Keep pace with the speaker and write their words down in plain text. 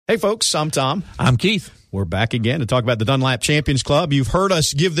Hey, folks, I'm Tom. I'm Keith. We're back again to talk about the Dunlap Champions Club. You've heard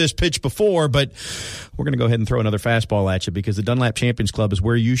us give this pitch before, but we're going to go ahead and throw another fastball at you because the Dunlap Champions Club is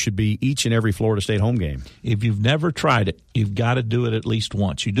where you should be each and every Florida State home game. If you've never tried it, you've got to do it at least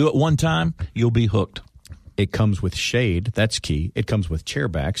once. You do it one time, you'll be hooked. It comes with shade. That's key. It comes with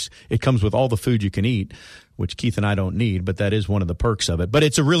chairbacks. It comes with all the food you can eat, which Keith and I don't need, but that is one of the perks of it. But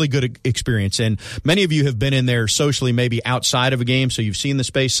it's a really good experience, and many of you have been in there socially, maybe outside of a game, so you've seen the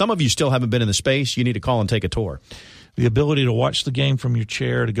space. Some of you still haven't been in the space. You need to call and take a tour. The ability to watch the game from your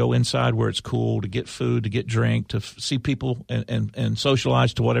chair, to go inside where it's cool, to get food, to get drink, to see people and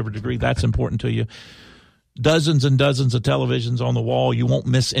socialize to whatever degree that's important to you. Dozens and dozens of televisions on the wall. You won't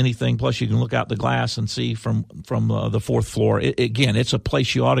miss anything. Plus, you can look out the glass and see from the fourth floor. Again, it's a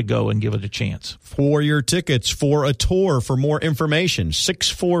place you ought to go and give it a chance. For your tickets, for a tour, for more information,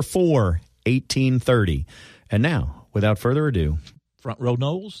 644-1830. And now, without further ado, Front Row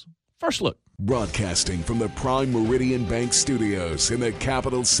Noles, First Look. Broadcasting from the Prime Meridian Bank Studios in the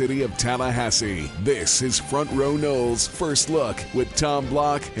capital city of Tallahassee, this is Front Row Noles First Look with Tom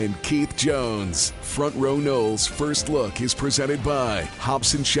Block and Keith Jones. Front Row Noles First Look is presented by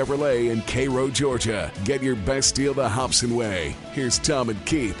Hobson Chevrolet in Cairo, Georgia. Get your best deal the Hobson way. Here's Tom and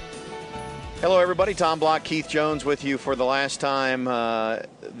Keith. Hello, everybody. Tom Block, Keith Jones with you for the last time.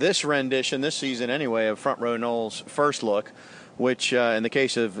 This rendition, this season anyway, of Front Row Noles First Look, which in the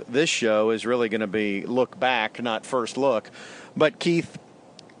case of this show is really going to be look back, not first look. But, Keith,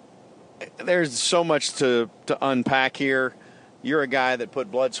 there's so much to unpack here. You're a guy that put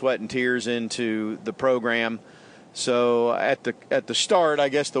blood, sweat, and tears into the program. So at the start, I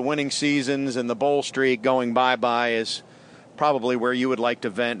guess the winning seasons and the bowl streak going bye-bye is probably where you would like to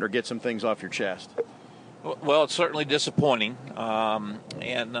vent or get some things off your chest. Well, it's certainly disappointing.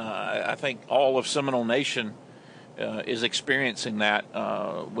 And I think all of Seminole Nation is experiencing that.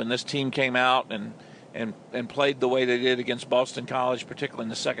 When this team came out and played the way they did against Boston College, particularly in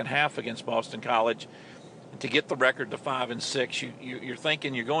the second half against Boston College, to get the record to 5-6, you're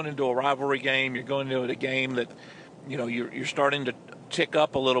thinking you're going into a rivalry game, you're going into a game that you're starting to tick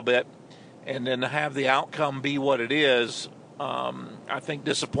up a little bit, and then to have the outcome be what it is, I think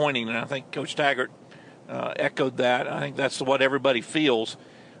disappointing. And I think Coach Taggart echoed that. I think that's what everybody feels,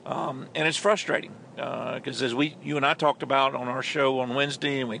 and it's frustrating. Because as you and I talked about on our show on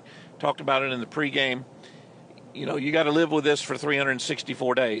Wednesday, and we talked about it in the pregame, you got to live with this for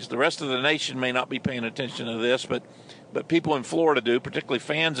 364 days. The rest of the nation may not be paying attention to this, but people in Florida do, particularly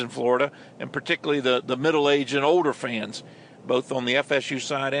fans in Florida, and particularly the middle-aged and older fans, both on the FSU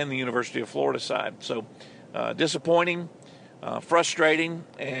side and the University of Florida side. So disappointing, frustrating,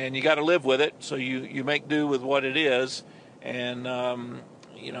 and you got to live with it. So you make do with what it is, and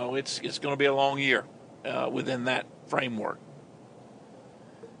it's going to be a long year within that framework.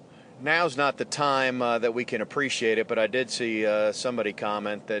 Now's not the time that we can appreciate it, but I did see somebody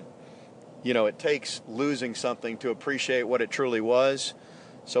comment that, it takes losing something to appreciate what it truly was.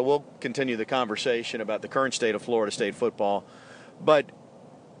 So we'll continue the conversation about the current state of Florida State football. But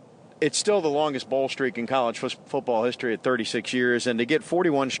it's still the longest bowl streak in college football history at 36 years, and to get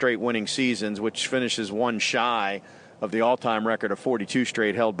 41 straight winning seasons, which finishes one shy of the all-time record of 42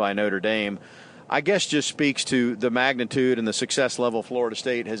 straight held by Notre Dame, I guess just speaks to the magnitude and the success level Florida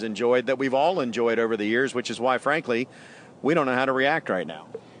State has enjoyed, that we've all enjoyed over the years, which is why, frankly, we don't know how to react right now.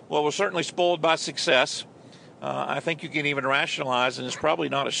 Well, we're certainly spoiled by success. I think you can even rationalize, and it's probably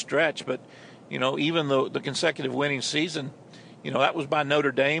not a stretch, but, even the consecutive winning season, that was by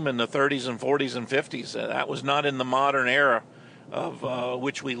Notre Dame in the 30s and 40s and 50s. That was not in the modern era of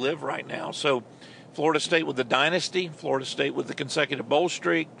which we live right now. So Florida State with the dynasty, Florida State with the consecutive bowl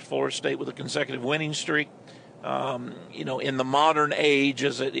streak, Florida State with a consecutive winning streak, in the modern age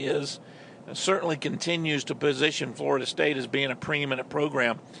as it is, certainly continues to position Florida State as being a preeminent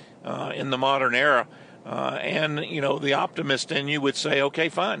program in the modern era. And the optimist in you would say, okay,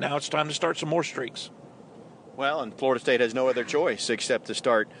 fine, now it's time to start some more streaks. Well, and Florida State has no other choice except to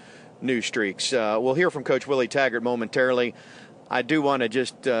start new streaks. We'll hear from Coach Willie Taggart momentarily. I do want to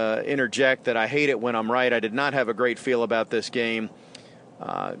just interject that I hate it when I'm right. I did not have a great feel about this game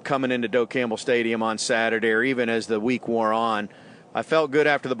coming into Doak Campbell Stadium on Saturday, or even as the week wore on. I felt good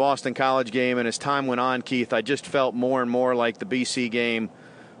after the Boston College game, and as time went on, Keith, I just felt more and more like the BC game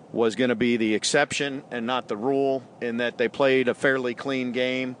was going to be the exception and not the rule, in that they played a fairly clean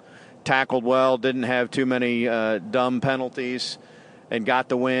game, tackled well, didn't have too many dumb penalties, and got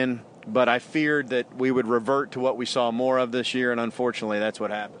the win. But I feared that we would revert to what we saw more of this year, and unfortunately that's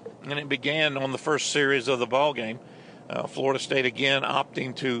what happened. And it began on the first series of the ball game. Florida State again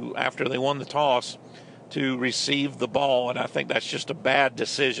opting to, after they won the toss, to receive the ball, and I think that's just a bad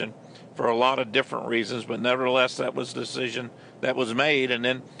decision for a lot of different reasons, but nevertheless, that was the decision that was made. And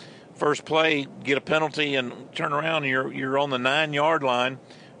then first play, get a penalty and turn around, and you're on the 9-yard line,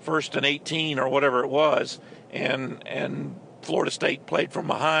 1st and 18 or whatever it was, and Florida State played from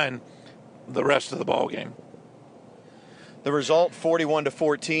behind the rest of the ball game. The result,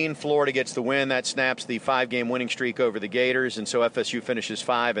 41-14. Florida gets the win. That snaps the 5-game winning streak over the Gators, and so FSU finishes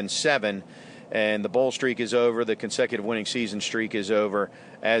 5-7, and the bowl streak is over. The consecutive winning season streak is over,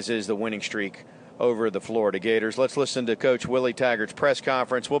 as is the winning streak over the Florida Gators. Let's listen to Coach Willie Taggart's press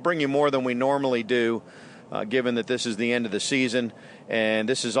conference. We'll bring you more than we normally do, given that this is the end of the season, and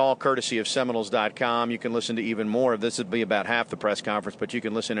this is all courtesy of Seminoles.com. You can listen to even more of this. It'll be about half the press conference, but you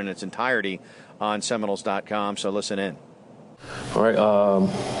can listen in its entirety on Seminoles.com, so listen in. All right,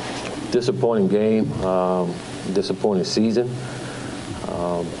 disappointing game, disappointing season.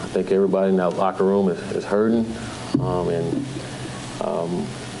 I think everybody in that locker room is hurting, and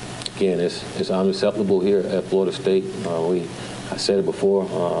again, it's unacceptable here at Florida State. I said it before,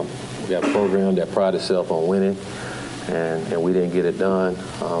 we got a program that prides itself on winning, and we didn't get it done.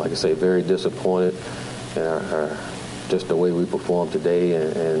 Like I say, very disappointed in just the way we performed today,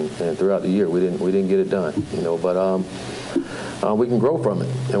 and throughout the year we didn't get it done, but. We can grow from it,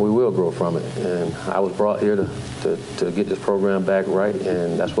 and we will grow from it. And I was brought here to get this program back right,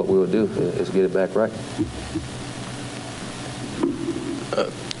 and that's what we will do, is get it back right.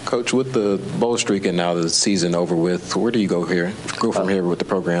 Coach, with the bowl streak and now the season over with, where do you go from here with the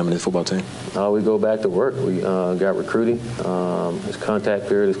program and the football team? We go back to work. We got recruiting. This contact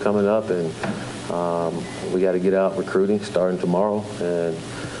period is coming up, and we got to get out recruiting starting tomorrow,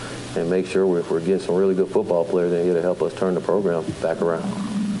 and make sure we're getting some really good football players in here to help us turn the program back around.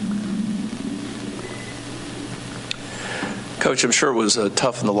 Coach, I'm sure it was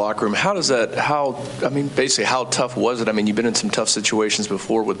tough in the locker room. How tough was it? I mean, you've been in some tough situations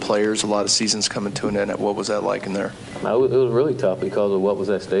before with players, a lot of seasons coming to an end. What was that like in there? It was really tough because of what was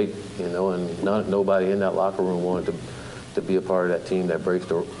at stake, and nobody in that locker room wanted to be a part of that team that breaks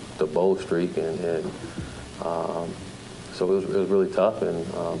the bowl streak, so it was really tough, and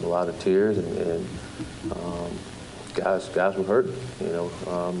a lot of tears, and guys were hurt.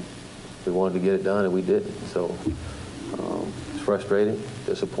 We wanted to get it done, and we didn't. So it's frustrating,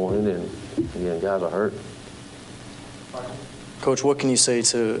 disappointing, and again, guys are hurt. Coach, what can you say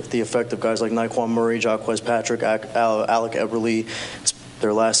to the effect of guys like Nyquan Murray, Jacquez Patrick, Alec Eberle? It's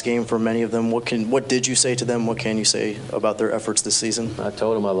their last game for many of them. What did you say to them? What can you say about their efforts this season? I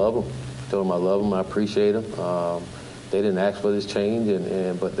told them I love them. I appreciate them. They didn't ask for this change,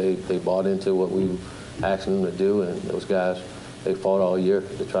 but they bought into what we asked them to do, and those guys, they fought all year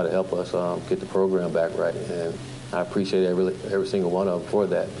to try to help us get the program back right, and I appreciate every single one of them for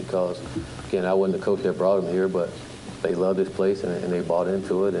that, because, again, I wasn't the coach that brought them here, but they love this place, and they bought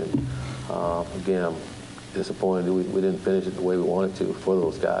into it, and, again, I'm disappointed we didn't finish it the way we wanted to for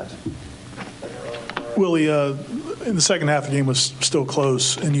those guys. Willie, in the second half, the game was still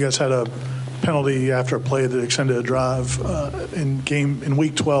close, and you guys had a penalty after a play that extended a drive in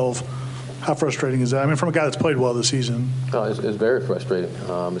week 12. How frustrating is that? I mean, from a guy that's played well this season. No, it's very frustrating.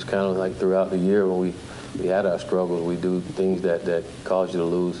 It's kind of like throughout the year when we had our struggles, we do things that cause you to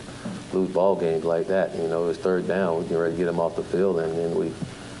lose ball games like that. It's third down, we get ready to get them off the field, and then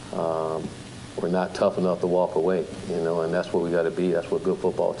we're not tough enough to walk away. And that's what we got to be. That's what good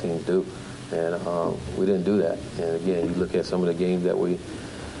football teams do. And we didn't do that. And again, you look at some of the games that we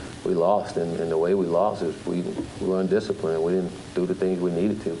lost, and the way we lost is we were undisciplined. We didn't do the things we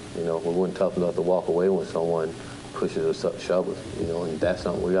needed to. We weren't tough enough to walk away when someone pushes us, shoves us. And that's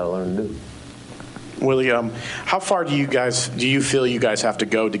something we got to learn to do. Willie, how far do you feel you guys have to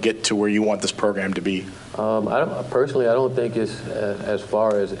go to get to where you want this program to be? I don't think it's as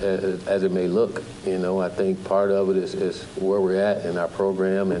far as it may look. I think part of it is where we're at in our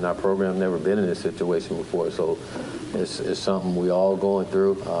program, and our program never been in this situation before. So it's something we all going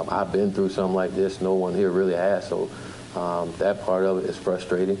through. I've been through something like this. No one here really has. So that part of it is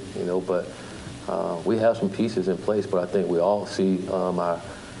frustrating, but we have some pieces in place, but I think we all see our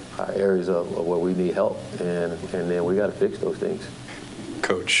areas of where we need help, and then we got to fix those things.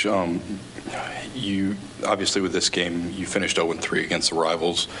 Coach, you obviously with this game, you finished 0-3 against the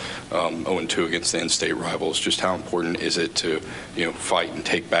rivals, 0-2 against the in-state rivals. Just how important is it to fight and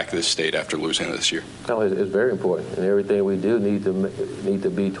take back this state after losing this year? No, it's very important, and everything we do need to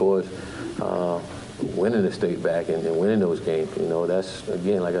be towards winning the state back and winning those games. That's,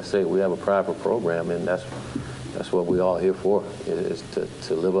 again, like I say, we have a private program, and that's what we all here for, is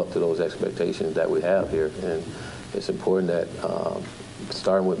to live up to those expectations that we have here. And it's important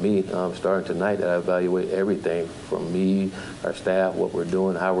starting with me, starting tonight, that I evaluate everything from me, our staff, what we're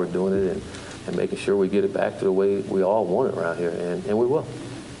doing, how we're doing it, and making sure we get it back to the way we all want it around here, and we will.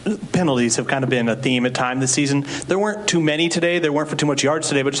 Penalties have kind of been a theme at times this season. There weren't too many today. There weren't for too much yards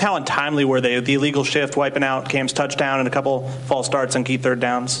today, but just how untimely were they? The illegal shift, wiping out Cam's touchdown, and a couple false starts on key third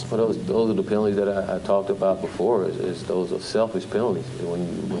downs. Well, those are the penalties that I talked about before. Is those are selfish penalties.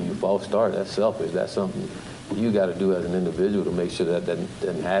 When you false start, that's selfish. That's something you got to do as an individual to make sure that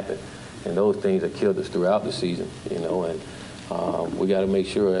doesn't happen. And those things have killed us throughout the season, and we got to make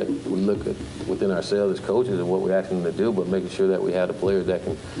sure that we look at within ourselves as coaches and what we're asking them to do, but making sure that we have the players that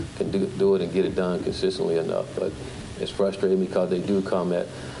can do it and get it done consistently enough. But it's frustrating because they do come at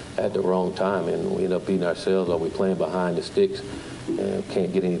the wrong time, and we end up beating ourselves, or we playing behind the sticks and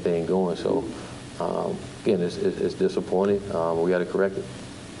can't get anything going. So, again, it's disappointing. We got to correct it.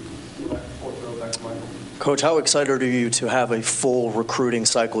 Coach, how excited are you to have a full recruiting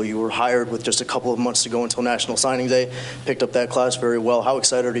cycle? You were hired with just a couple of months to go until National Signing Day, picked up that class very well. How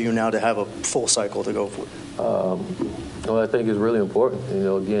excited are you now to have a full cycle to go for? Well, I think it's really important.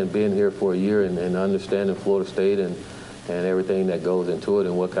 Again, being here for a year and understanding Florida State and everything that goes into it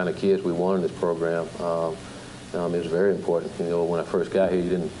and what kind of kids we want in this program is very important. When I first got here,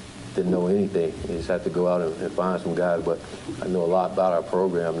 you didn't know anything. You just had to go out and find some guys. But I know a lot about our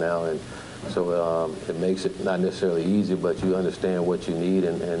program now, and so it makes it not necessarily easy, but you understand what you need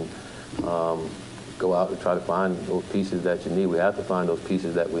and go out and try to find those pieces that you need. We have to find those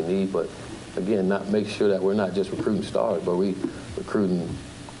pieces that we need, but again, make sure that we're not just recruiting stars, but we recruiting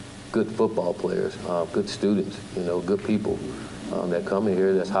good football players, good students, good people that come in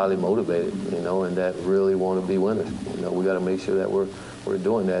here that's highly motivated, and that really want to be winners. We got to make sure that we're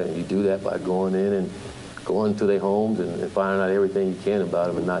doing that, and you do that by going in and going to their homes and finding out everything you can about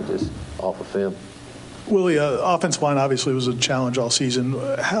them and not just off of film. Willie, offensive line obviously was a challenge all season.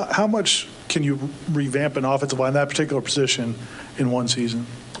 How much can you revamp an offensive line, that particular position, in one season?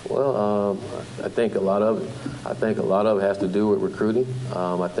 Well, I think a lot of it has to do with recruiting.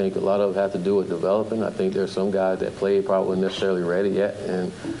 I think a lot of it has to do with developing. I think there's some guys that played probably weren't necessarily ready yet,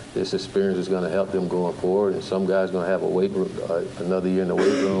 and this experience is going to help them going forward. And some guys are going to have a weight room, another year in the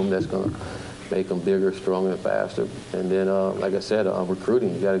weight room that's going to make them bigger, stronger, and faster. And then, like I said,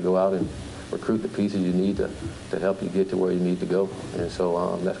 recruiting, you got to go out and recruit the pieces you need to help you get to where you need to go. And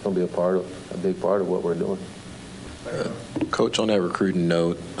so that's going to be a big part of what we're doing. Coach, on that recruiting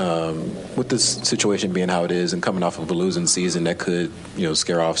note, with this situation being how it is and coming off of a losing season that could,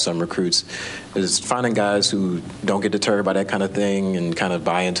 scare off some recruits, is finding guys who don't get deterred by that kind of thing and kind of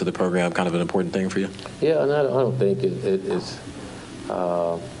buy into the program kind of an important thing for you? Yeah, and I don't think it's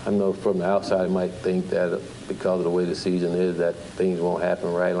I know from the outside you might think that because of the way the season is that things won't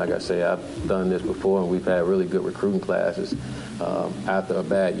happen right. And like I say, I've done this before, and we've had really good recruiting classes after a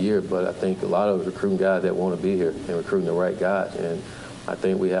bad year. But I think a lot of recruiting guys that want to be here and recruiting the right guys. And I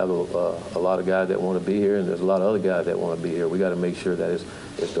think we have a lot of guys that want to be here, and there's a lot of other guys that want to be here. We got to make sure that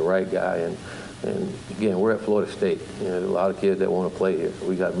it's the right guy. And again, we're at Florida State. There's a lot of kids that want to play here.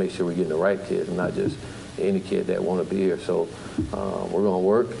 We got to make sure we're getting the right kids and not just any kid that want to be here. So we're going to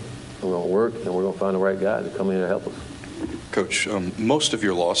work, and we're going to find the right guy to come in and help us. Coach, most of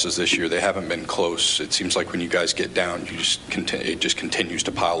your losses this year, they haven't been close. It seems like when you guys get down, it just continues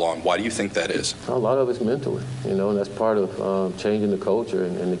to pile on. Why do you think that is? A lot of it's mentally, and that's part of changing the culture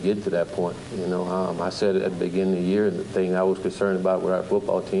and to get to that point. I said at the beginning of the year, and the thing I was concerned about with our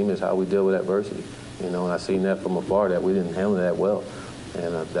football team is how we deal with adversity. And I seen that from afar, that we didn't handle that well.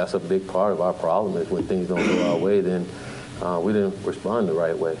 And that's a big part of our problem is when things don't go our way, then we didn't respond the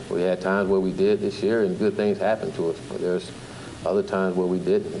right way. We had times where we did this year and good things happened to us, but there's other times where we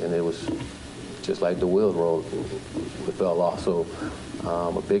didn't, and it was just like the wheels rolled, we fell off. So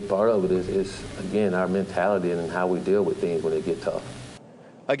a big part of it is, again, our mentality and how we deal with things when they get tough.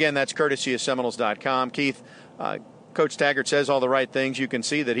 Again, that's courtesy of Seminoles.com. Keith, Coach Taggart says all the right things. You can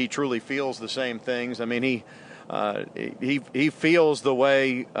see that he truly feels the same things. I mean, he feels the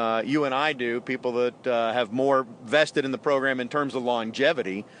way you and I do, people that have more vested in the program in terms of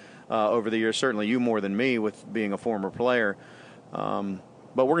longevity over the years, certainly you more than me with being a former player.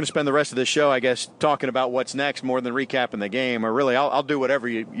 But we're going to spend the rest of this show, I guess, talking about what's next more than recapping the game. Or really, I'll do whatever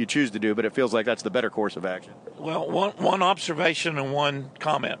you choose to do, but it feels like that's the better course of action. Well, one observation and one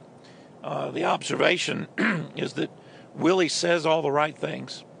comment. The observation is that Willie says all the right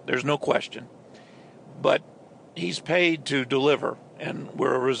things. There's no question. But he's paid to deliver, and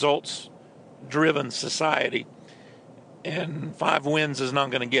we're a results-driven society, and 5 wins is not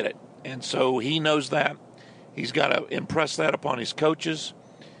going to get it. And so he knows that. He's got to impress that upon his coaches,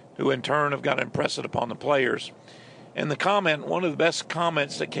 who in turn have got to impress it upon the players. And the comment, one of the best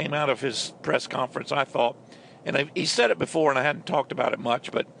comments that came out of his press conference, I thought, and he said it before and I hadn't talked about it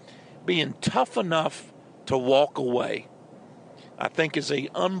much, but being tough enough to walk away, I think is a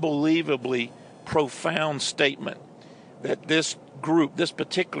unbelievably profound statement that this group, this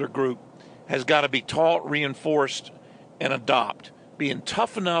particular group, has got to be taught, reinforced, and adopt. Being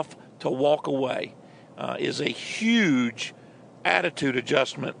tough enough to walk away is a huge attitude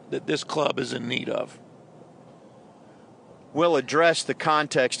adjustment that this club is in need of. We'll address the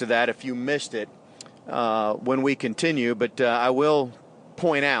context of that if you missed it when we continue, but I will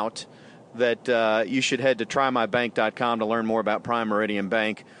point out that you should head to trymybank.com to learn more about Prime Meridian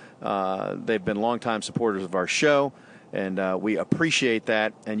Bank. They've been longtime supporters of our show, and we appreciate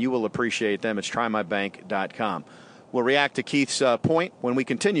that, and you will appreciate them. It's trymybank.com. We'll react to Keith's point when we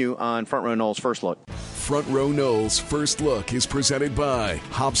continue on Front Row Noles First Look. Front Row Noles First Look is presented by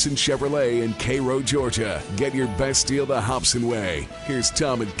Hobson Chevrolet in Cairo, Georgia. Get your best deal the Hobson way. Here's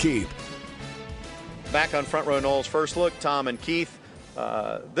Tom and Keith. Back on Front Row Noles First Look, Tom and Keith.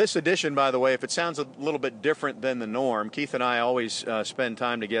 This edition, by the way, if it sounds a little bit different than the norm, Keith and I always spend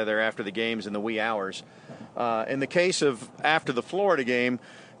time together after the games in the wee hours. In the case of after the Florida game,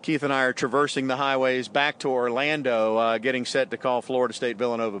 Keith and I are traversing the highways back to Orlando, getting set to call Florida State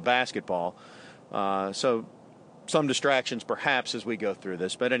Villanova basketball. So some distractions perhaps as we go through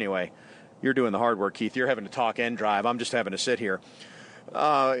this. But anyway, you're doing the hard work, Keith. You're having to talk and drive. I'm just having to sit here.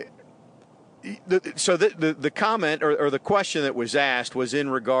 So the comment or the question that was asked was in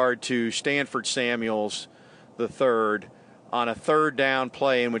regard to Stanford Samuels III on a third down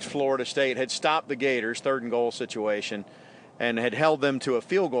play in which Florida State had stopped the Gators, third and goal situation, and had held them to a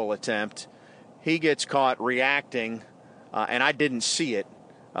field goal attempt. He gets caught reacting, and I didn't see it.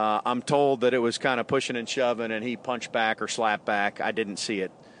 I'm told that it was kind of pushing and shoving, and he punched back or slapped back. I didn't see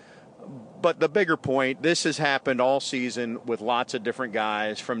it. But the bigger point, this has happened all season with lots of different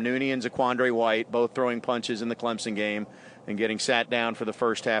guys, from Nooney and Zaquandre White, both throwing punches in the Clemson game and getting sat down for the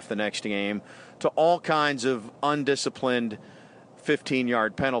first half the next game, to all kinds of undisciplined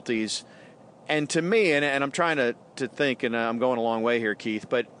 15-yard penalties. And to me, and I'm trying to think, and I'm going a long way here, Keith,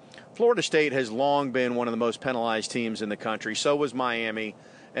 but Florida State has long been one of the most penalized teams in the country. So was Miami.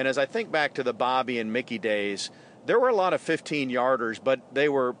 And as I think back to the Bobby and Mickey days, there were a lot of 15-yarders, but they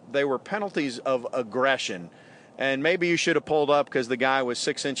were penalties of aggression. And maybe you should have pulled up because the guy was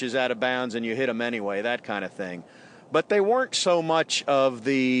 6 inches out of bounds and you hit him anyway, that kind of thing. But they weren't so much of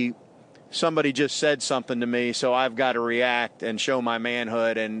the somebody just said something to me, so I've got to react and show my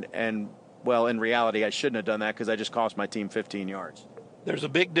manhood. And well, in reality, I shouldn't have done that because I just cost my team 15 yards. There's a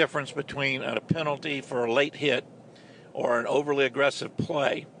big difference between a penalty for a late hit or an overly aggressive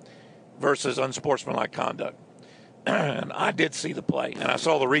play versus unsportsmanlike conduct. And I did see the play, and I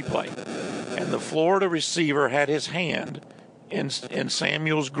saw the replay. And the Florida receiver had his hand in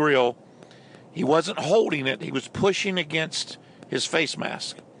Samuel's grill. He wasn't holding it. He was pushing against his face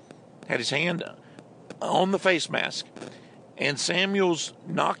mask. Had his hand on the face mask. And Samuels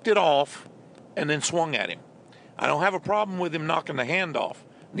knocked it off and then swung at him. I don't have a problem with him knocking the hand off.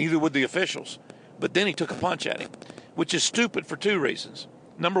 Neither would the officials. But then he took a punch at him, which is stupid for two reasons.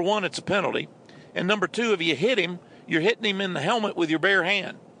 Number one, it's a penalty. And number two, if you hit him, you're hitting him in the helmet with your bare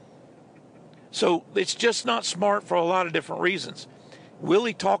hand. So it's just not smart for a lot of different reasons.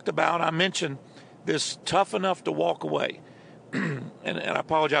 Willie talked about, I mentioned, this tough enough to walk away. and I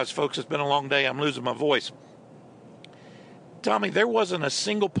apologize, folks. It's been a long day. I'm losing my voice. Tommy, there wasn't a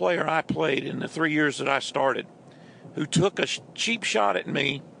single player I played in the 3 years that I started who took a cheap shot at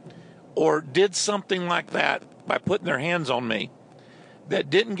me or did something like that by putting their hands on me that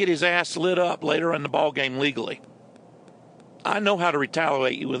didn't get his ass lit up later in the ball game legally. I know how to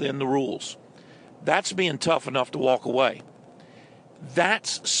retaliate within the rules. That's being tough enough to walk away.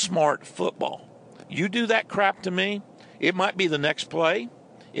 That's smart football. You do that crap to me, it might be the next play,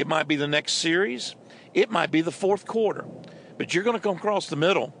 it might be the next series, it might be the fourth quarter. But you're going to come across the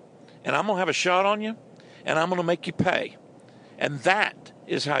middle, and I'm going to have a shot on you, and I'm going to make you pay. And that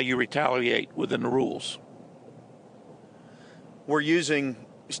is how you retaliate within the rules. We're using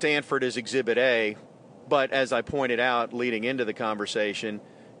Stanford as Exhibit A, but as I pointed out leading into the conversation,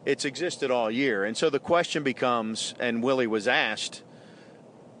 it's existed all year. And so the question becomes, and Willie was asked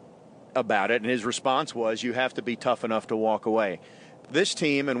about it, and his response was, you have to be tough enough to walk away. This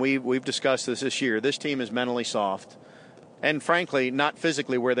team, and we've discussed this year, this team is mentally soft. And frankly, not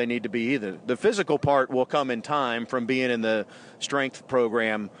physically where they need to be either. The physical part will come in time from being in the strength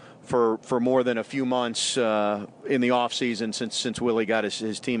program for more than a few months in the offseason since Willie got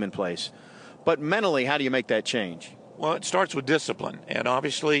his team in place. But mentally, how do you make that change? Well, it starts with discipline. And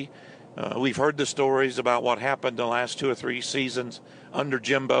obviously, We've heard the stories about what happened the last 2 or 3 seasons under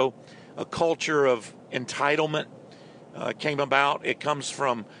Jimbo. A culture of entitlement came about. It comes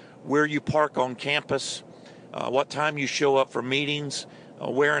from where you park on campus, what time you show up for meetings,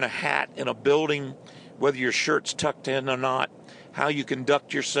 wearing a hat in a building, whether your shirt's tucked in or not, how you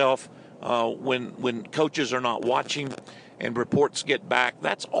conduct yourself when coaches are not watching and reports get back.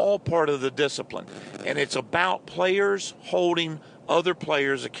 That's all part of the discipline. And it's about players holding other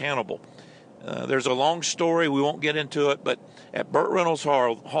players accountable. There's a long story. We won't get into it, but at Burt Reynolds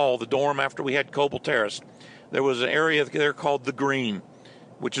Hall, the dorm after we had Coble Terrace, there was an area there called the Green,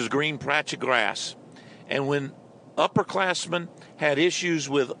 which is green patch of grass. And when upperclassmen had issues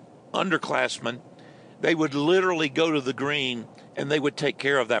with underclassmen, they would literally go to the Green and they would take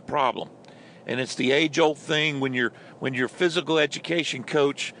care of that problem. And it's the age-old thing when your physical education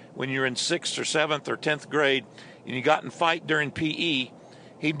coach, when you're in 6th or 7th or 10th grade, and you got in a fight during PE,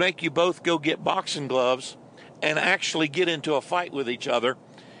 he'd make you both go get boxing gloves and actually get into a fight with each other.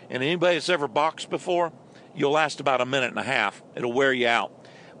 And anybody that's ever boxed before, you'll last about a minute and a half. It'll wear you out.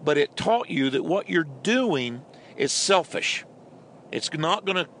 But it taught you that what you're doing is selfish. It's not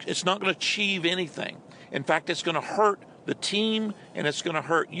going to achieve anything. In fact, it's going to hurt the team and it's going to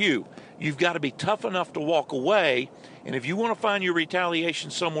hurt you. You've got to be tough enough to walk away. And if you want to find your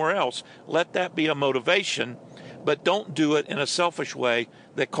retaliation somewhere else, let that be a motivation. But don't do it in a selfish way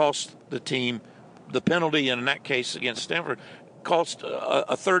that costs the team the penalty, and in that case against Stanford, cost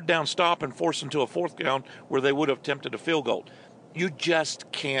a 3rd down stop and force them to a 4th down where they would have attempted a field goal. You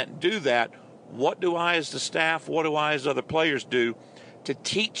just can't do that. What do I as the staff, what do I as other players do to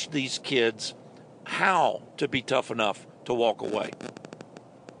teach these kids how to be tough enough to walk away?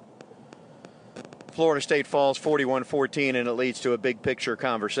 Florida State falls 41-14, and it leads to a big picture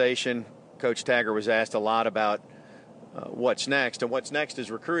conversation. Coach Taggart was asked a lot about what's next, and what's next is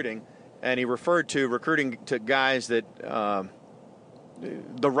recruiting. And he referred to recruiting to guys that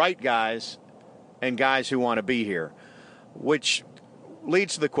the right guys and guys who want to be here, which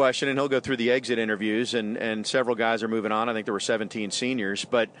leads to the question, and he'll go through the exit interviews, and several guys are moving on. I think there were 17 seniors.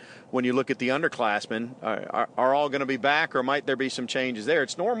 But when you look at the underclassmen, are all going to be back, or might there be some changes there?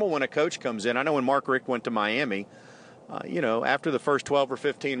 It's normal when a coach comes in. I know when Mark Richt went to Miami, after the first 12 or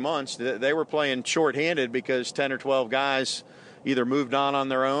 15 months, they were playing shorthanded because 10 or 12 guys either moved on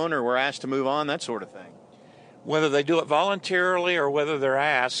their own or were asked to move on, that sort of thing. Whether they do it voluntarily or whether they're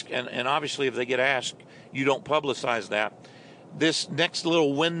asked, and obviously if they get asked, you don't publicize that. This next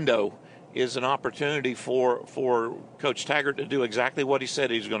little window is an opportunity for Coach Taggart to do exactly what he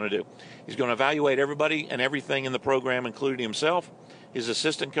said he's going to do. He's going to evaluate everybody and everything in the program, including himself, his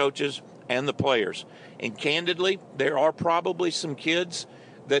assistant coaches, and the players. And candidly, there are probably some kids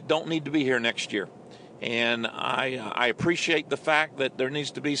that don't need to be here next year. And I appreciate the fact that there needs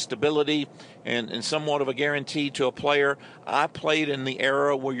to be stability and somewhat of a guarantee to a player. I played in the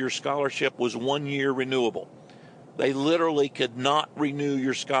era where your scholarship was 1 year renewable. They literally could not renew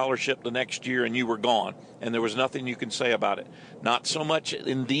your scholarship the next year and you were gone. And there was nothing you can say about it. Not so much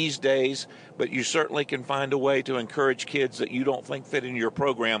in these days, but you certainly can find a way to encourage kids that you don't think fit in your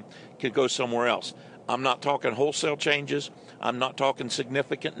program could go somewhere else. I'm not talking wholesale changes. I'm not talking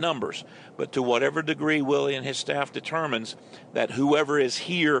significant numbers. But to whatever degree Willie and his staff determines that whoever is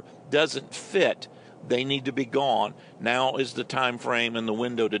here doesn't fit, they need to be gone. Now is the time frame and the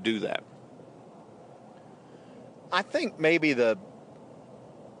window to do that. I think maybe the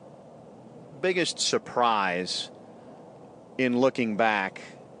biggest surprise in looking back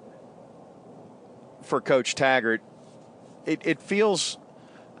for Coach Taggart, it feels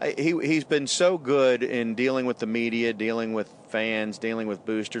he's been so good in dealing with the media, dealing with fans, dealing with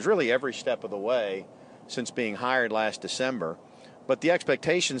boosters, really every step of the way since being hired last December. But the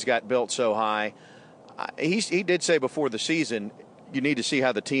expectations got built so high. He did say before the season, you need to see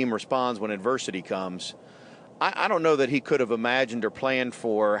how the team responds when adversity comes. I don't know that he could have imagined or planned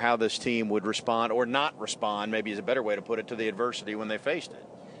for how this team would respond or not respond, maybe is a better way to put it, to the adversity when they faced it.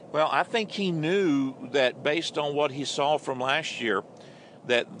 Well, I think he knew that based on what he saw from last year,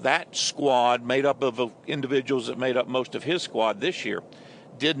 that squad made up of individuals that made up most of his squad this year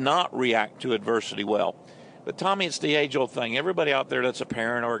did not react to adversity well. But, Tommy, it's the age-old thing. Everybody out there that's a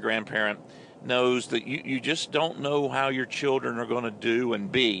parent or a grandparent knows that you just don't know how your children are going to do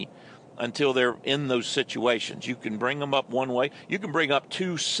and be until they're in those situations. You can bring them up one way. You can bring up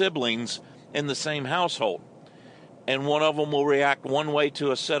two siblings in the same household, and one of them will react one way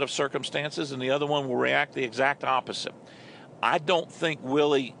to a set of circumstances, and the other one will react the exact opposite. I don't think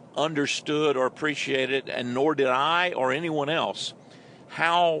Willie understood or appreciated, and nor did I or anyone else,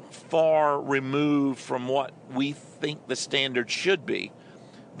 how far removed from what we think the standard should be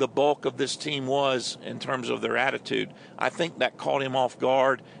the bulk of this team was in terms of their attitude. I think that caught him off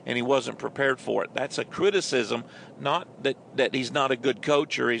guard, and he wasn't prepared for it. That's a criticism, not that he's not a good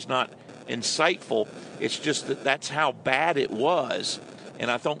coach or he's not insightful. It's just that that's how bad it was, and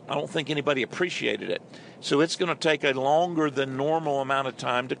I don't think anybody appreciated it. So it's going to take a longer than normal amount of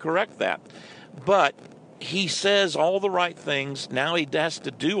time to correct that. But he says all the right things. Now he has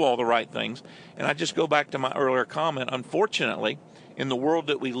to do all the right things. And I just go back to my earlier comment. Unfortunately, in the world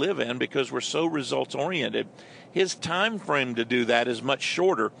that we live in, because we're so results-oriented, his time frame to do that is much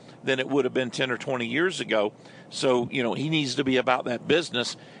shorter than it would have been 10 or 20 years ago. So, he needs to be about that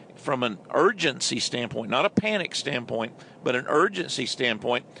business from an urgency standpoint, not a panic standpoint, but an urgency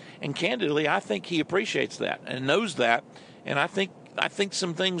standpoint. And candidly, I think he appreciates that and knows that. And I think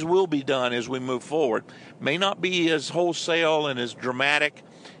some things will be done as we move forward. May not be as wholesale and as dramatic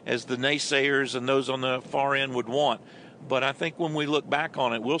as the naysayers and those on the far end would want. But I think when we look back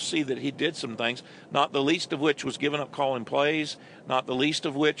on it, we'll see that he did some things, not the least of which was giving up calling plays, not the least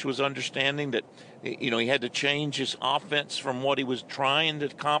of which was understanding that, he had to change his offense from what he was trying to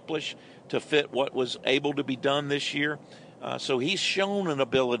accomplish to fit what was able to be done this year. So he's shown an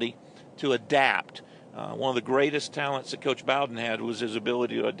ability to adapt. One of the greatest talents that Coach Bowden had was his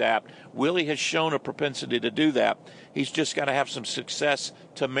ability to adapt. Willie has shown a propensity to do that. He's just got to have some success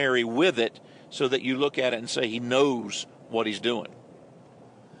to marry with it so that you look at it and say he knows what he's doing.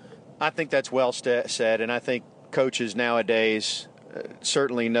 I think that's well said, and I think coaches nowadays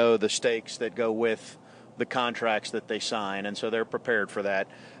certainly know the stakes that go with the contracts that they sign, and so they're prepared for that.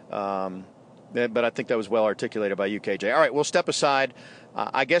 But I think that was well articulated by you, KJ. All right, we'll step aside.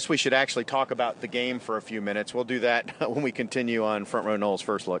 I guess we should actually talk about the game for a few minutes. We'll do that when we continue on Front Row Noles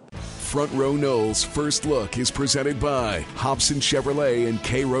First Look. Front Row Noles First Look is presented by Hobson Chevrolet in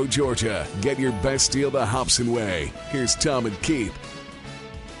Cairo, Georgia. Get your best deal the Hobson way. Here's Tom and Keith.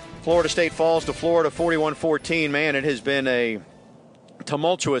 Florida State falls to Florida 41-14. Man, it has been a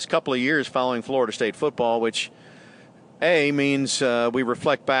tumultuous couple of years following Florida State football, which A, means we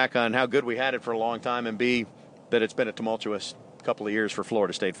reflect back on how good we had it for a long time, and B, that it's been a tumultuous couple of years for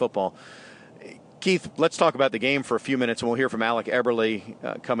Florida State football. Keith, let's talk about the game for a few minutes, and we'll hear from Alec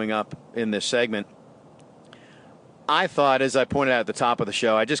Eberle coming up in this segment. I thought, as I pointed out at the top of the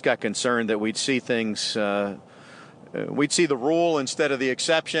show, I just got concerned that we'd see things, we'd see the rule instead of the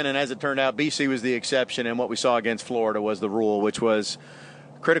exception, and as it turned out, BC was the exception, and what we saw against Florida was the rule, which was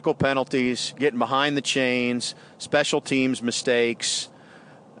critical penalties, getting behind the chains, special teams mistakes,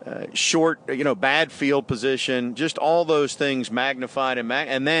 short, bad field position, just all those things magnified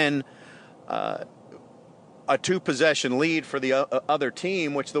and then a two-possession lead for the other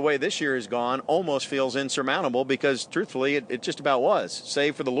team, which the way this year has gone almost feels insurmountable because, truthfully, it just about was,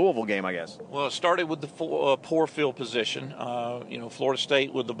 save for the Louisville game, I guess. Well, it started with the poor field position. Florida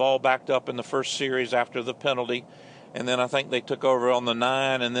State with the ball backed up in the first series after the penalty, and then I think they took over on the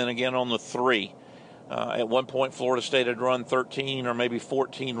 9 and then again on the 3. At one point, Florida State had run 13 or maybe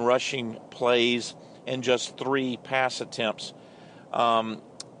 14 rushing plays and just 3 pass attempts.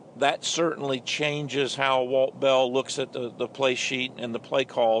 That certainly changes how Walt Bell looks at the play sheet and the play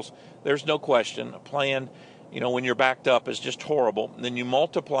calls. There's no question. Playing, when you're backed up is just horrible. And then you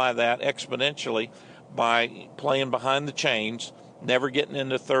multiply that exponentially by playing behind the chains, never getting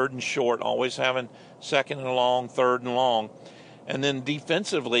into third and short, always having second and long, third and long. And then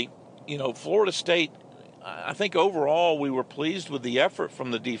defensively, Florida State, I think overall we were pleased with the effort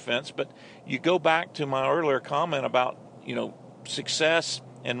from the defense, but you go back to my earlier comment about, success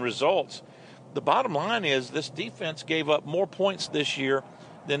and results. The bottom line is this defense gave up more points this year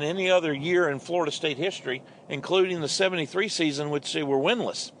than any other year in Florida State history, including the 73 season, which they were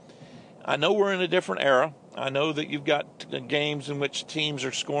winless. I know we're in a different era. I know that you've got games in which teams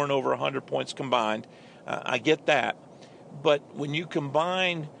are scoring over 100 points combined. I get that. But when you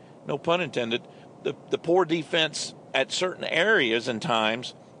combine, no pun intended, the poor defense at certain areas and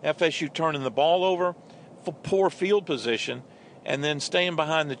times, FSU turning the ball over, poor field position, and then staying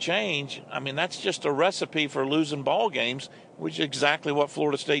behind the chains, that's just a recipe for losing ball games, which is exactly what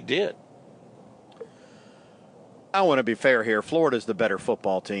Florida State did. I want to be fair here. Florida's the better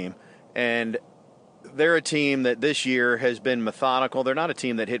football team, and they're a team that this year has been methodical. They're not a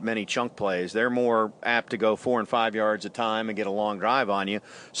team that hit many chunk plays. They're more apt to go 4 and 5 yards a time and get a long drive on you.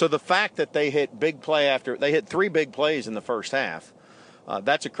 So the fact that they hit they hit 3 big plays in the first half,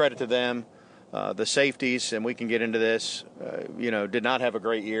 that's a credit to them. The safeties, and we can get into this, did not have a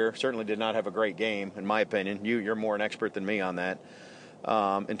great year, certainly did not have a great game, in my opinion. You're more an expert than me on that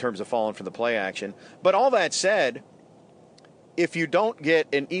in terms of falling for the play action. But all that said, if you don't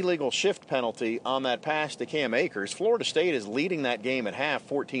get an illegal shift penalty on that pass to Cam Akers, Florida State is leading that game at half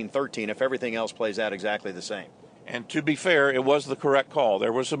 14-13 if everything else plays out exactly the same. And to be fair, it was the correct call.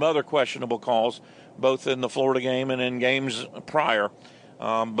 There were some other questionable calls, both in the Florida game and in games prior.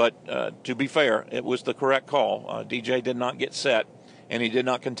 But to be fair, it was the correct call. DJ did not get set, and he did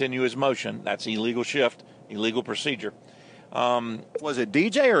not continue his motion. That's illegal shift, illegal procedure. Was it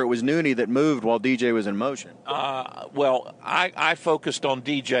DJ or it was Nooney that moved while DJ was in motion? Well, I focused on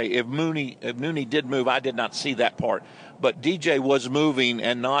DJ. If Nooney did move, I did not see that part. But DJ was moving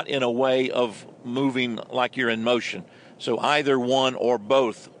and not in a way of moving like you're in motion. So either one or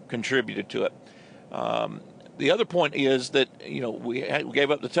both contributed to it. The other point is that, we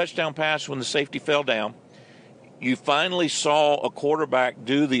gave up the touchdown pass when the safety fell down. You finally saw a quarterback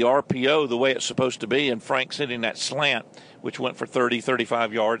do the RPO the way it's supposed to be, and Frank's hitting that slant, which went for 30,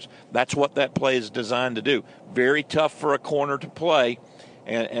 35 yards. That's what that play is designed to do. Very tough for a corner to play,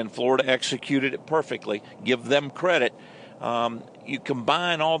 and Florida executed it perfectly. Give them credit. You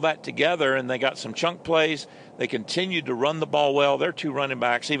combine all that together, and they got some chunk plays. They continued to run the ball well. Their two running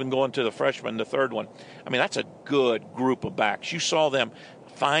backs, even going to the freshman, the third one. I mean, that's a good group of backs. You saw them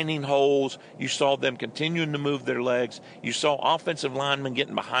finding holes. You saw them continuing to move their legs. You saw offensive linemen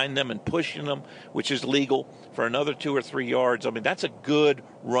getting behind them and pushing them, which is legal, for another 2 or 3 yards. I mean, that's a good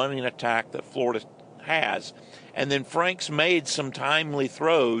running attack that Florida has. And then Frank's made some timely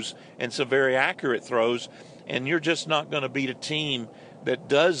throws and some very accurate throws, and you're just not going to beat a team that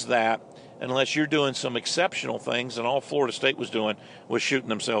does that unless you're doing some exceptional things, and all Florida State was doing was shooting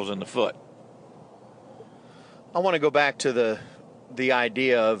themselves in the foot. I want to go back to the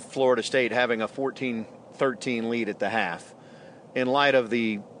idea of Florida State having a 14-13 lead at the half in light of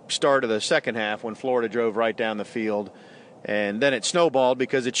the start of the second half when Florida drove right down the field, and then it snowballed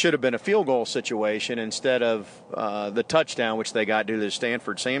because it should have been a field goal situation instead of the touchdown, which they got due to the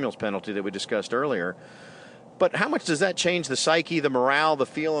Stanford Samuels penalty that we discussed earlier. But how much does that change the psyche, the morale, the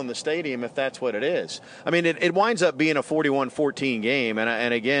feel in the stadium if that's what it is? I mean, it winds up being a 41-14 game,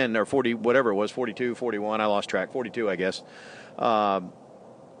 and again, or 40, whatever it was, 42, 41, I lost track, 42, I guess.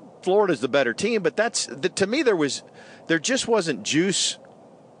 Florida's the better team, but to me there just wasn't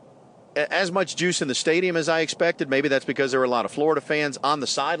as much juice in the stadium as I expected. Maybe that's because there were a lot of Florida fans on the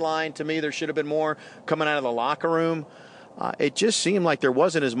sideline. To me, there should have been more coming out of the locker room. It just seemed like there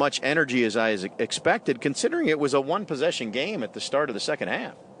wasn't as much energy as I expected, considering it was a one-possession game at the start of the second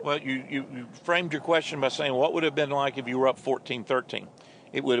half. Well, you framed your question by saying what would it have been like if you were up 14-13.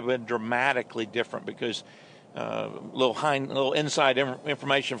 It would have been dramatically different because little inside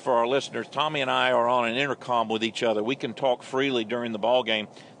information for our listeners. Tommy and I are on an intercom with each other. We can talk freely during the ball game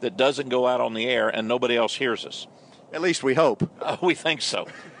that doesn't go out on the air, and nobody else hears us. At least we hope. We think so.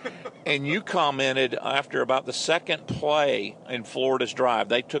 And you commented after about the second play in Florida's drive.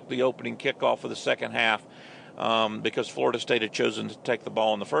 They took the opening kickoff of the second half because Florida State had chosen to take the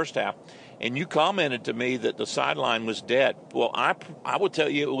ball in the first half. And you commented to me that the sideline was dead. Well, I would tell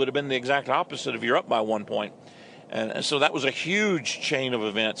you it would have been the exact opposite if you're up by 1 point. And so that was a huge chain of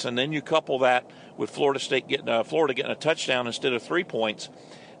events. And then you couple that with Florida getting a touchdown instead of 3 points.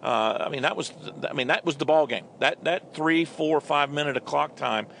 That was the ball game. That 3, 4, 5 minute of clock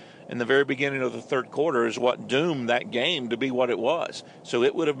time in the very beginning of the third quarter is what doomed that game to be what it was. So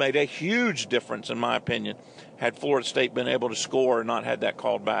it would have made a huge difference, in my opinion, had Florida State been able to score and not had that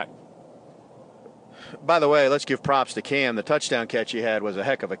called back. By the way, let's give props to Cam. The touchdown catch he had was a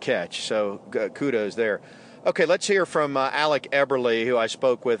heck of a catch, so kudos there. Okay, let's hear from Alec Eberle, who I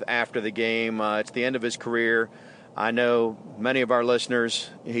spoke with after the game. It's the end of his career. I know many of our listeners,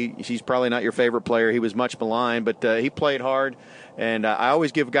 he's probably not your favorite player. He was much maligned, but he played hard, and I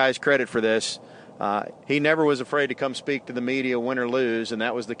always give guys credit for this. He never was afraid to come speak to the media, win or lose, and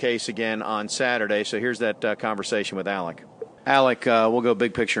that was the case again on Saturday. So here's that conversation with Alec. Alec, we'll go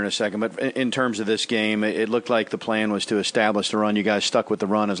big picture in a second, but in terms of this game, it looked like the plan was to establish the run. You guys stuck with the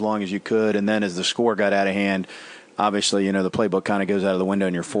run as long as you could, and then as the score got out of hand, obviously, the playbook kind of goes out of the window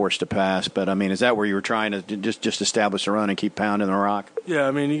and you're forced to pass. But, is that where you were trying to just establish the run and keep pounding the rock? Yeah,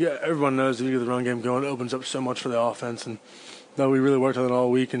 everyone knows if you get the run game going, it opens up so much for the offense. And we really worked on it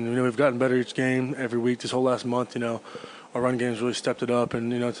all week, and, we've gotten better each game, every week, this whole last month, Our run game's really stepped it up. And,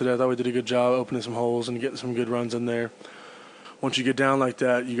 today I thought we did a good job opening some holes and getting some good runs in there. Once you get down like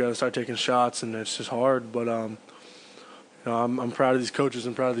that, you got to start taking shots, and it's just hard. But, I'm proud of these coaches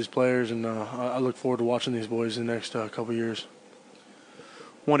and proud of these players, and I look forward to watching these boys in the next couple years.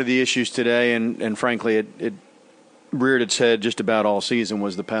 One of the issues today, and frankly, it reared its head just about all season,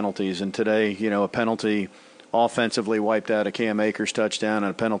 was the penalties. And today, a penalty offensively wiped out a Cam Akers touchdown, and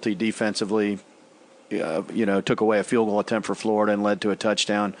a penalty defensively took away a field goal attempt for Florida and led to a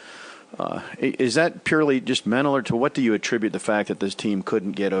touchdown. Is that purely just mental, or to what do you attribute the fact that this team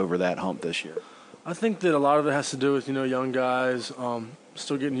couldn't get over that hump this year? I think that a lot of it has to do with, young guys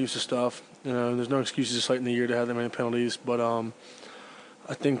still getting used to stuff. There's no excuses this late in the year to have that many penalties. But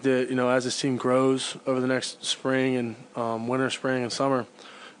I think that, as this team grows over the next spring and winter, spring, and summer,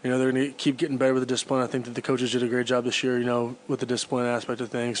 they're going to keep getting better with the discipline. I think that the coaches did a great job this year, with the discipline aspect of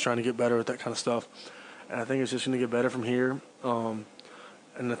things, trying to get better with that kind of stuff. And I think it's just going to get better from here.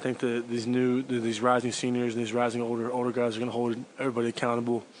 And I think that these rising seniors and these rising older guys are going to hold everybody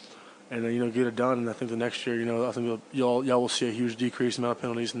accountable and, get it done. And I think the next year, I think y'all will see a huge decrease in the amount of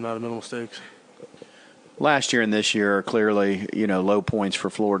penalties and the amount of mental mistakes. Last year and this year are clearly, low points for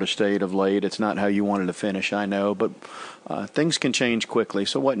Florida State of late. It's not how you wanted to finish, I know, but things can change quickly.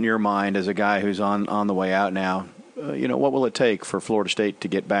 So what in your mind, as a guy who's on the way out now, what will it take for Florida State to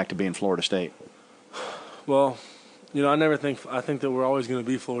get back to being Florida State? Well, I think that we're always going to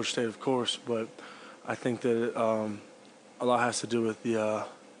be Florida State, of course, but I think that a lot has to do with the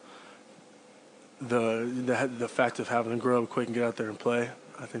fact of having to grow up quick and get out there and play.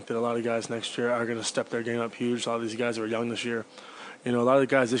 I think that a lot of guys next year are going to step their game up huge. A lot of these guys that were young this year, a lot of the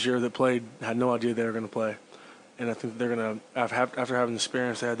guys this year that played had no idea they were going to play, and I think they're going to after having the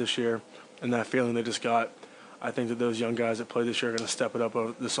experience they had this year and that feeling they just got. I think that those young guys that played this year are going to step it up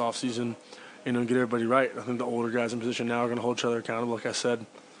over this offseason. Get everybody right. I think the older guys in position now are going to hold each other accountable, like I said.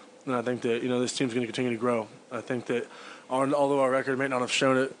 And I think that, this team's going to continue to grow. I think that although our record may not have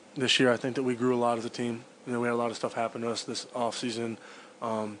shown it this year, I think that we grew a lot as a team. We had a lot of stuff happen to us this offseason.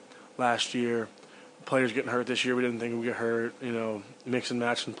 Last year, players getting hurt this year. We didn't think we'd get hurt, mix and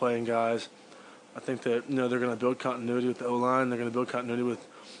match and playing guys. I think that, they're going to build continuity with the O-line. They're going to build continuity with,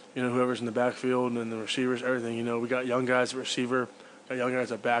 whoever's in the backfield and the receivers, everything. We got young guys at receiver. Got young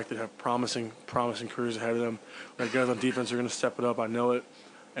guys at back that have promising careers ahead of them. We got guys on defense who are going to step it up. I know it.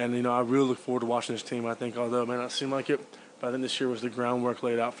 And, I really look forward to watching this team. I think, although it may not seem like it, but I think this year was the groundwork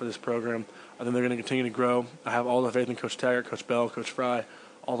laid out for this program. I think they're going to continue to grow. I have all the faith in Coach Taggart, Coach Bell, Coach Fry,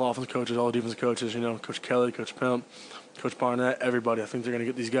 all the offensive coaches, all the defensive coaches, Coach Kelly, Coach Pimp, Coach Barnett, everybody. I think they're going to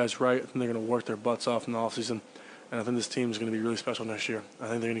get these guys right. I think they're going to work their butts off in the offseason. And I think this team is going to be really special next year. I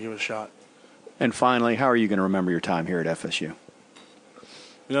think they're going to give it a shot. And finally, how are you going to remember your time here at FSU?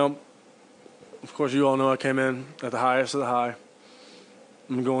 Of course, you all know I came in at the highest of the high.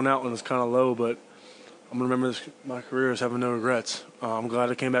 I'm going out when it's kind of low, but I'm going to remember my career as having no regrets. I'm glad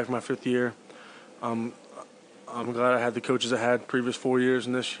I came back for my 5th year. I'm glad I had the coaches I had previous 4 years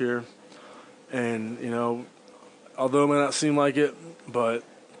and this year. And, although it may not seem like it, but,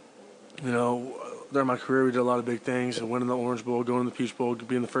 during my career we did a lot of big things, and winning the Orange Bowl, going to the Peach Bowl,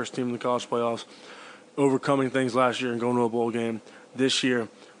 being the first team in the college playoffs, overcoming things last year and going to a bowl game. This year,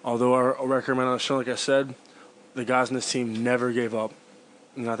 although our record may not have shown, like I said, the guys in this team never gave up.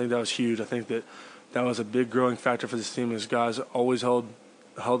 And I think that was huge. I think that was a big growing factor for this team. Is guys always held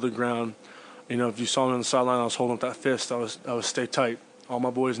the ground. If you saw me on the sideline, I was holding up that fist. I was stay tight. All my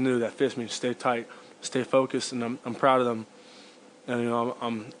boys knew that fist means stay tight, stay focused, and I'm proud of them. And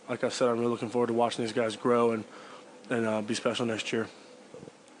I'm like I said, I'm really looking forward to watching these guys grow and be special next year.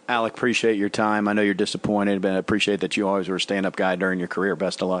 Alec, appreciate your time. I know you're disappointed, but I appreciate that you always were a stand-up guy during your career.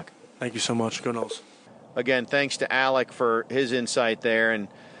 Best of luck. Thank you so much. Go Noles. Again, thanks to Alec for his insight there. And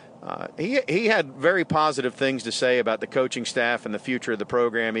he had very positive things to say about the coaching staff and the future of the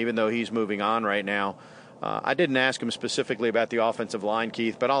program, even though he's moving on right now. I didn't ask him specifically about the offensive line,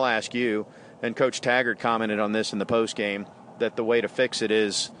 Keith, but I'll ask you. And Coach Taggart commented on this in the postgame, that the way to fix it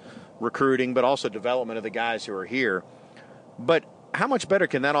is recruiting, but also development of the guys who are here. But how much better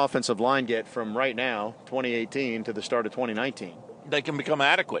can that offensive line get from right now, 2018, to the start of 2019? They can become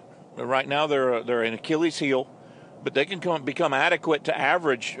adequate. Right now they're an Achilles heel, but they can become adequate to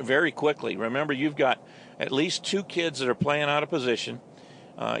average very quickly. Remember, you've got at least 2 kids that are playing out of position.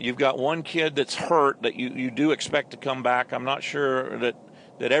 You've got 1 kid that's hurt that you do expect to come back. I'm not sure that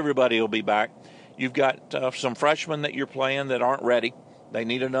everybody will be back. You've got some freshmen that you're playing that aren't ready. They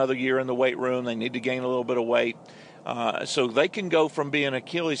need another year in the weight room. They need to gain a little bit of weight. So they can go from being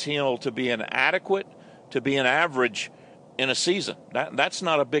Achilles heel to being adequate to being average in a season. That's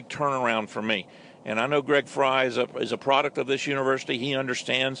not a big turnaround for me. And I know Greg Fry is a product of this university. He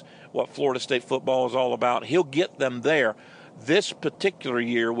understands what Florida State football is all about. He'll get them there. This particular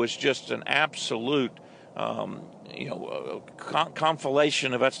year was just an absolute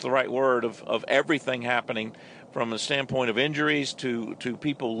conflation, if that's the right word, of everything happening, from the standpoint of injuries to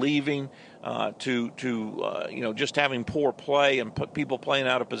people leaving, to just having poor play and people playing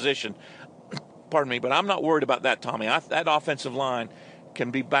out of position. Pardon me, but I'm not worried about that, Tommy. That offensive line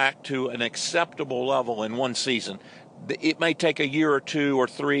can be back to an acceptable level in one season. It may take a year or 2 or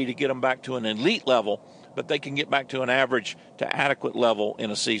 3 to get them back to an elite level, but they can get back to an average to adequate level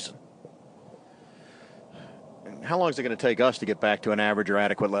in a season. How long is it going to take us to get back to an average or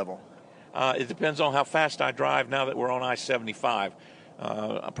adequate level? It depends on how fast I drive now that we're on I-75.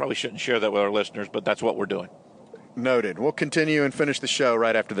 I probably shouldn't share that with our listeners, but that's what we're doing. Noted. We'll continue and finish the show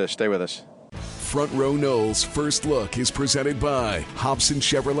right after this. Stay with us. Front Row Noles First Look is presented by Hobson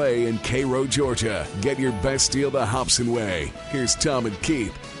Chevrolet in Cairo, Georgia. Get your best deal the Hobson way. Here's Tom and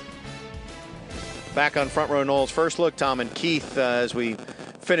Keith. Back on Front Row Noles First Look, Tom and Keith, as we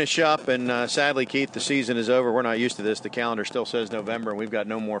finish up. And sadly, Keith, the season is over. We're not used to this. The calendar still says November, and we've got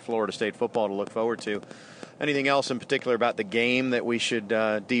no more Florida State football to look forward to. Anything else in particular about the game that we should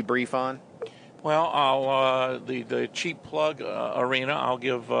debrief on? Well, the cheap plug arena, I'll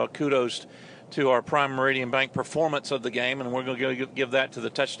give kudos to our Prime Meridian Bank performance of the game, and we're going to give that to the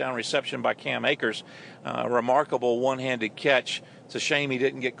touchdown reception by Cam Akers. Remarkable one-handed catch. It's a shame he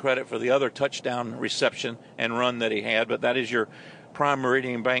didn't get credit for the other touchdown reception and run that he had, but that is your Prime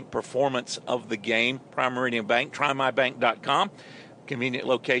Meridian Bank performance of the game. Prime Meridian Bank, trymybank.com. Convenient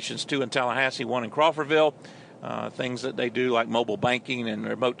locations, 2 in Tallahassee, 1 in Crawfordville. Things that they do like mobile banking and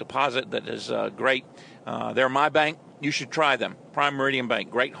remote deposit that is great. They're my bank. You should try them. Prime Meridian Bank,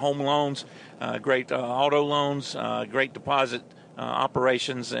 great home loans, great auto loans, great deposit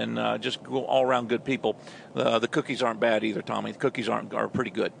operations, and just all-around good people. The cookies aren't bad either, Tommy. The cookies are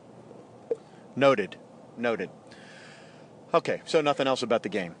pretty good. Noted. Okay, so nothing else about the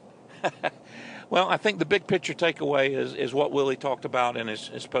game. Well, I think the big picture takeaway is what Willie talked about in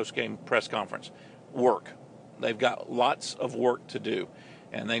his post-game press conference. Work. They've got lots of work to do,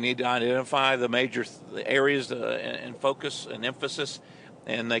 and they need to identify the major areas and focus and emphasis,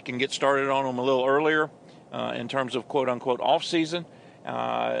 and they can get started on them a little earlier in terms of quote-unquote off-season.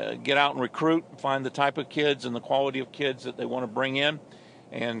 Get out and recruit, find the type of kids and the quality of kids that they want to bring in,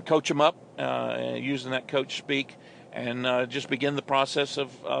 and coach them up using that coach speak, and just begin the process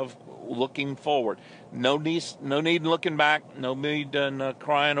of looking forward. No need in looking back. No need in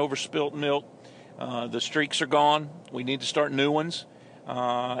crying over spilt milk. The streaks are gone. We need to start new ones.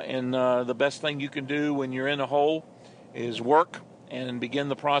 And the best thing you can do when you're in a hole is work and begin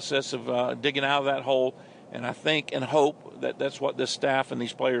the process of digging out of that hole. And I think and hope that that's what this staff and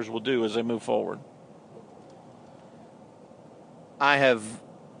these players will do as they move forward. I have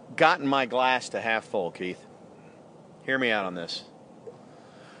gotten my glass to half full, Keith. Hear me out on this.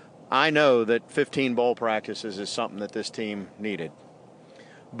 I know that 15 bowl practices is something that this team needed.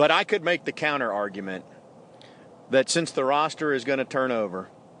 But I could make the counter argument that since the roster is going to turn over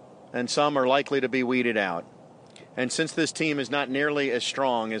and some are likely to be weeded out, and since this team is not nearly as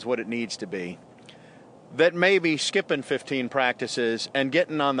strong as what it needs to be, that maybe skipping 15 practices and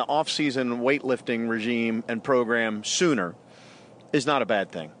getting on the off-season weightlifting regime and program sooner is not a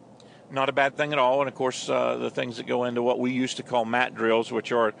bad thing. Not a bad thing at all. And, of course, the things that go into what we used to call MAT drills,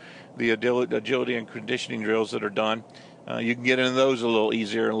 which are the agility and conditioning drills that are done. You can get into those a little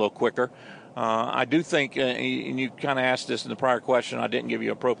easier and a little quicker. I do think, and you kind of asked this in the prior question, I didn't give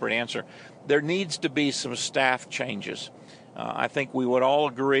you an appropriate answer, there needs to be some staff changes. I think we would all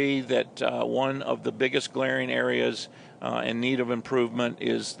agree that one of the biggest glaring areas in need of improvement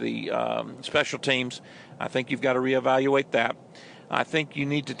is the special teams. I think you've got to reevaluate that. I think you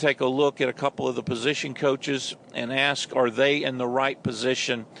need to take a look at a couple of the position coaches and ask, are they in the right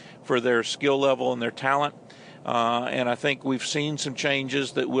position for their skill level and their talent? And I think we've seen some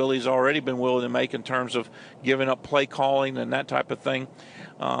changes that Willie's already been willing to make in terms of giving up play calling and that type of thing.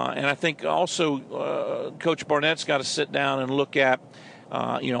 And I think also Coach Barnett's got to sit down and look at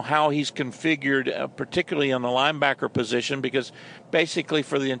how he's configured, particularly on the linebacker position, because basically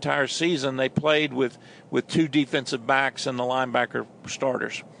for the entire season they played with 2 defensive backs and the linebacker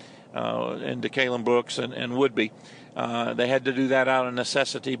starters, and DeKalen Brooks and Woodby. They had to do that out of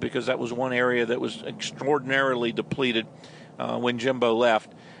necessity because that was one area that was extraordinarily depleted when Jimbo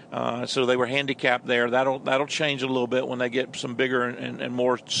left. So they were handicapped there. That'll change a little bit when they get some bigger and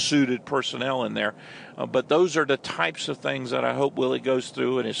more suited personnel in there. But those are the types of things that I hope Willie goes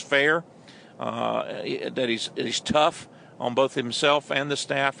through and is fair, that he's tough on both himself and the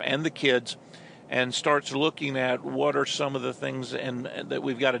staff and the kids, and starts looking at what are some of the things and that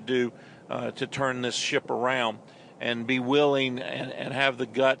we've got to do to turn this ship around, and be willing and have the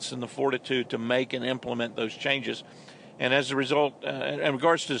guts and the fortitude to make and implement those changes. And as a result, in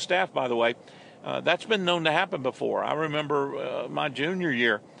regards to the staff, by the way, that's been known to happen before. I remember my junior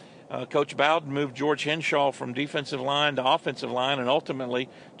year, Coach Bowden moved George Henshaw from defensive line to offensive line and ultimately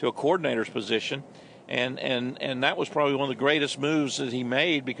to a coordinator's position. And that was probably one of the greatest moves that he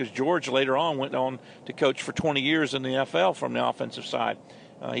made, because George later on went on to coach for 20 years in the NFL from the offensive side.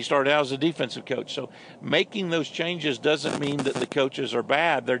 He started out as a defensive coach. So making those changes doesn't mean that the coaches are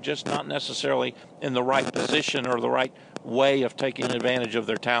bad. They're just not necessarily in the right position or the right way of taking advantage of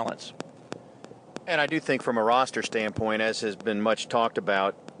their talents. And I do think from a roster standpoint, as has been much talked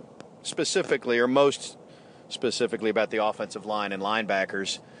about, specifically or most specifically about the offensive line and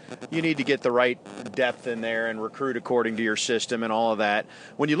linebackers, you need to get the right depth in there and recruit according to your system and all of that.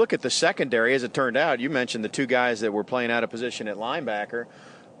 When you look at the secondary, as it turned out, you mentioned the two guys that were playing out of position at linebacker.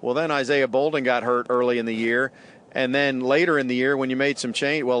 Well, then Isaiah Bolden got hurt early in the year. And then later in the year when you made some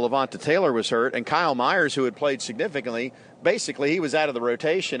change, well, Levante Taylor was hurt. And Kyle Myers, who had played significantly, basically he was out of the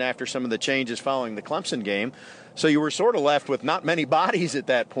rotation after some of the changes following the Clemson game. So you were sort of left with not many bodies at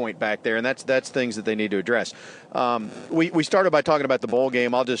that point back there, and that's things that they need to address. We started by talking about the bowl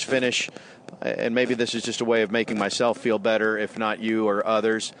game. I'll just finish, and maybe this is just a way of making myself feel better, if not you or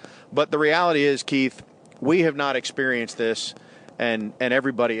others. But the reality is, Keith, we have not experienced this, and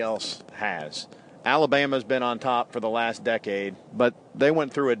everybody else has. Alabama's been on top for the last decade, but they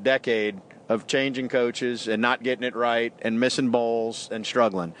went through a decade of changing coaches and not getting it right and missing bowls and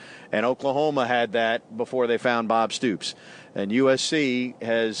struggling. And Oklahoma had that before they found Bob Stoops. And USC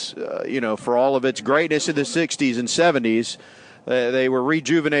has, for all of its greatness in the 60s and 70s, they were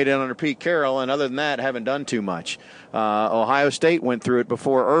rejuvenated under Pete Carroll, and other than that, haven't done too much. Ohio State went through it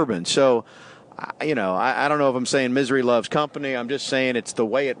before Urban. So, I don't know if I'm saying misery loves company. I'm just saying it's the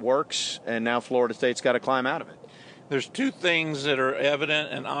way it works, and now Florida State's got to climb out of it. There's two things that are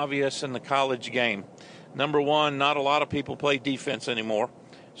evident and obvious in the college game. Number one, not a lot of people play defense anymore,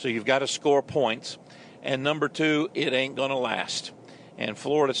 so you've got to score points. And number two, it ain't going to last. And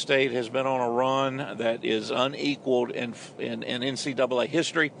Florida State has been on a run that is unequaled in NCAA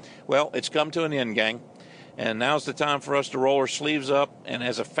history. Well, it's come to an end, gang. And now's the time for us to roll our sleeves up, and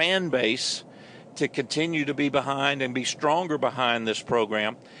as a fan base, to continue to be behind and be stronger behind this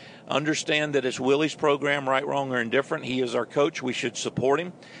program. Understand that it's Willie's program, right, wrong, or indifferent. He is our coach. We should support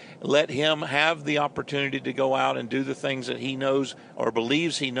him. Let him have the opportunity to go out and do the things that he knows or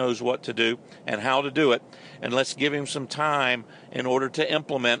believes he knows what to do and how to do it. And let's give him some time in order to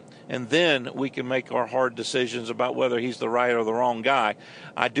implement, and then we can make our hard decisions about whether he's the right or the wrong guy.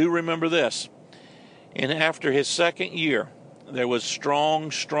 I do remember this. And after his second year, there was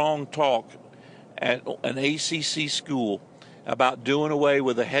strong talk at an ACC school about doing away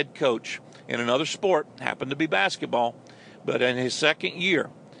with a head coach in another sport, happened to be basketball, but in his second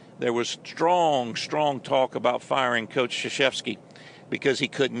year, there was strong talk about firing Coach Krzyzewski because he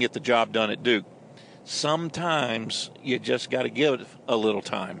couldn't get the job done at Duke. Sometimes you just got to give it a little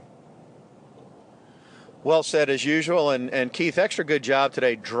time. Well said as usual, and Keith, extra good job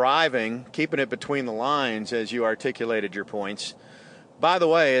today driving, keeping it between the lines as you articulated your points. By the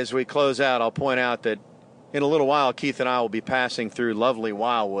way, as we close out, I'll point out that in a little while, Keith and I will be passing through lovely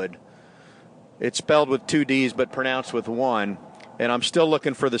Wildwood. It's spelled with 2 D's but pronounced with 1, and I'm still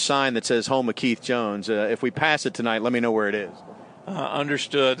looking for the sign that says home of Keith Jones. If we pass it tonight, let me know where it is.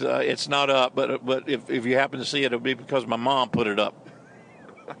 Understood. It's not up, but if you happen to see it, it'll be because my mom put it up.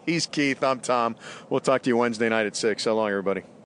 He's Keith. I'm Tom. We'll talk to you Wednesday night at 6. So long, everybody.